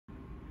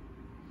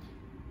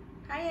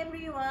Hi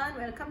everyone,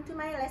 welcome to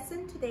my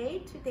lesson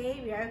today. Today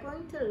we are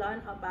going to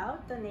learn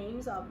about the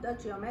names of the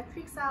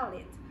geometric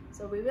solids.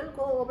 So we will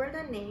go over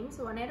the names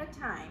one at a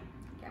time.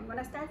 Okay, I'm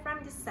gonna start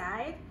from this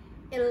side.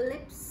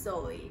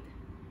 Ellipsoid.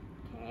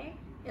 Okay,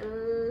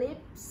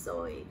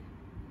 ellipsoid.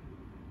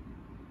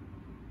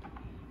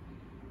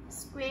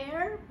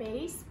 Square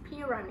base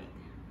pyramid.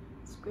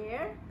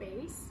 Square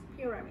base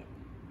pyramid.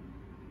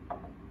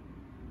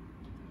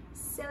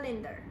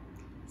 Cylinder.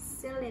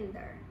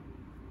 Cylinder.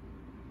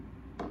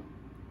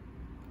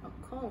 A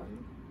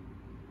cone.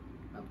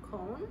 A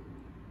cone.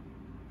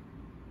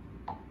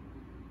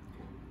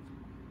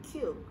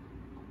 Cube.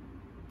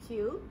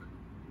 Cube.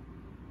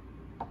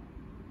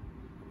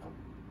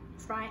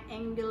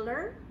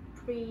 Triangular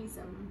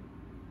prism.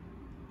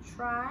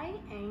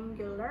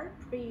 Triangular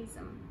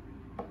prism.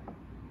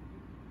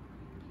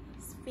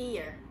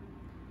 Sphere.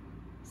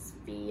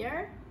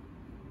 Sphere.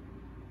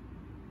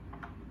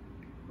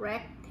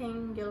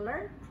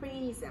 Rectangular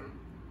prism.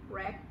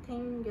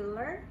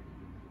 Rectangular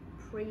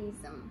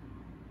prism.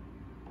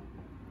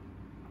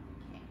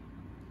 Okay.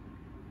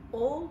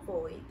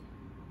 Ovoid.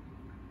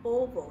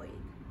 Ovoid.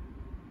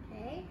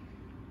 Okay.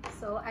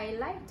 So I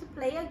like to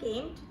play a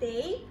game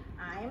today.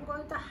 I am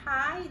going to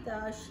hide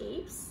the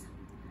shapes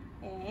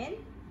and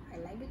I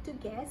like you to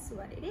guess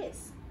what it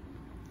is.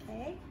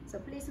 Okay. So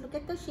please look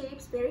at the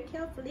shapes very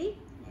carefully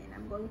and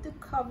I'm going to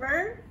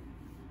cover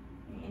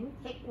and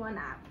take one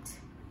out.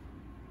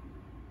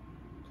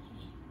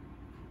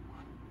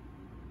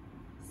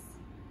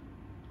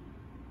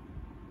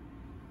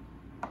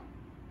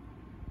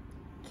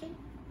 Okay,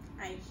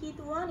 I hid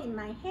one in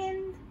my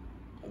hand.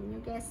 Can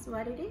you guess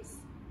what it is?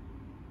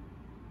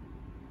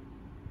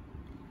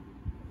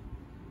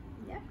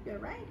 Yep, you're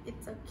right.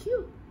 It's a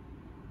cube.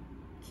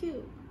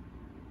 Cube.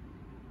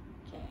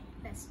 Okay,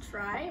 let's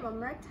try one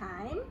more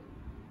time.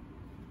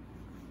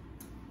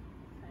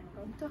 I'm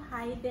going to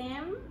hide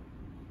them.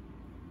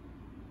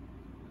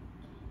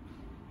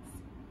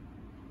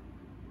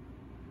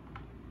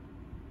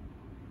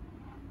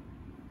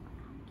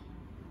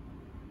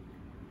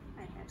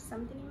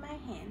 Something in my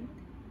hand.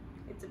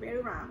 It's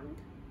very round.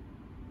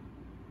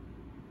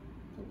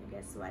 Can you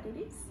guess what it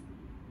is?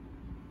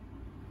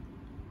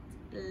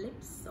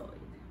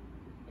 Ellipsoid.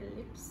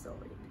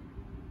 Ellipsoid.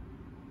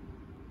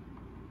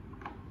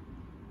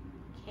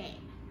 Okay.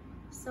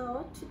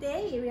 So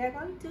today we are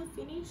going to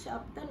finish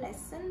up the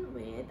lesson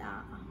with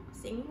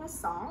singing a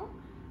song.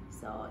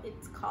 So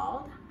it's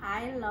called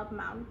I Love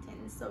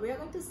Mountains. So we are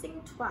going to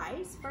sing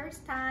twice.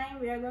 First time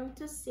we are going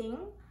to sing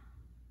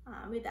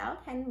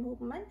without hand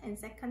movement, and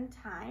second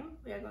time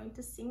we are going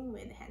to sing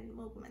with hand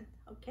movement.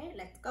 Okay,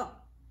 let's go.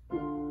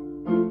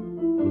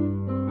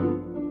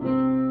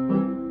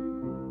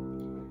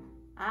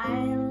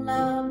 I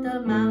love the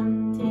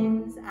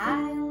mountains,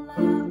 I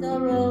love the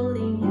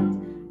rolling hills,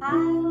 I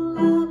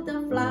love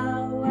the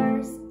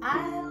flowers,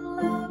 I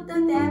love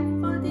the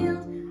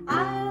daffodils,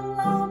 I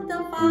love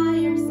the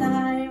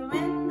fireside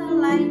when the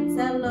lights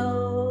are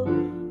low.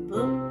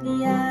 Boom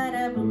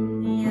diara,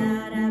 boom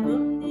diara,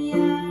 boom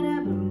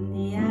diara, boom.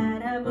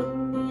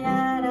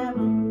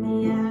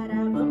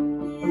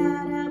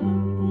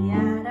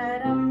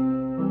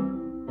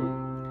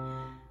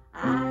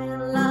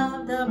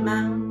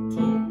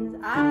 Mountains,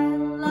 I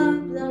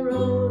love the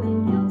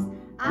rolling hills,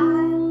 I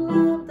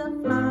love the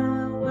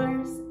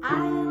flowers,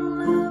 I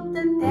love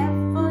the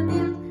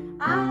daffodils,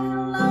 I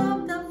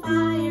love the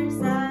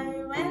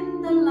fireside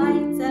when the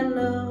lights are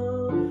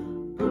low.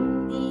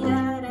 Boom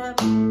diara,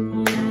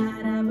 boom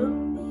diara,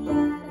 boom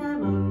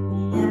diara, boom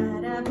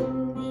diara,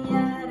 boom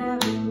diara,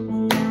 boom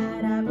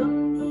diara, boom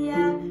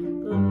diara,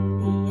 boom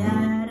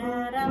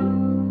diara, rum.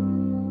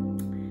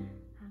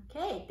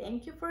 Okay,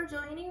 thank you for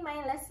joining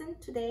my lesson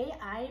today.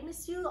 I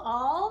miss you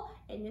all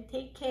and you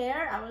take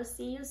care. I will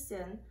see you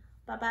soon.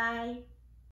 Bye-bye.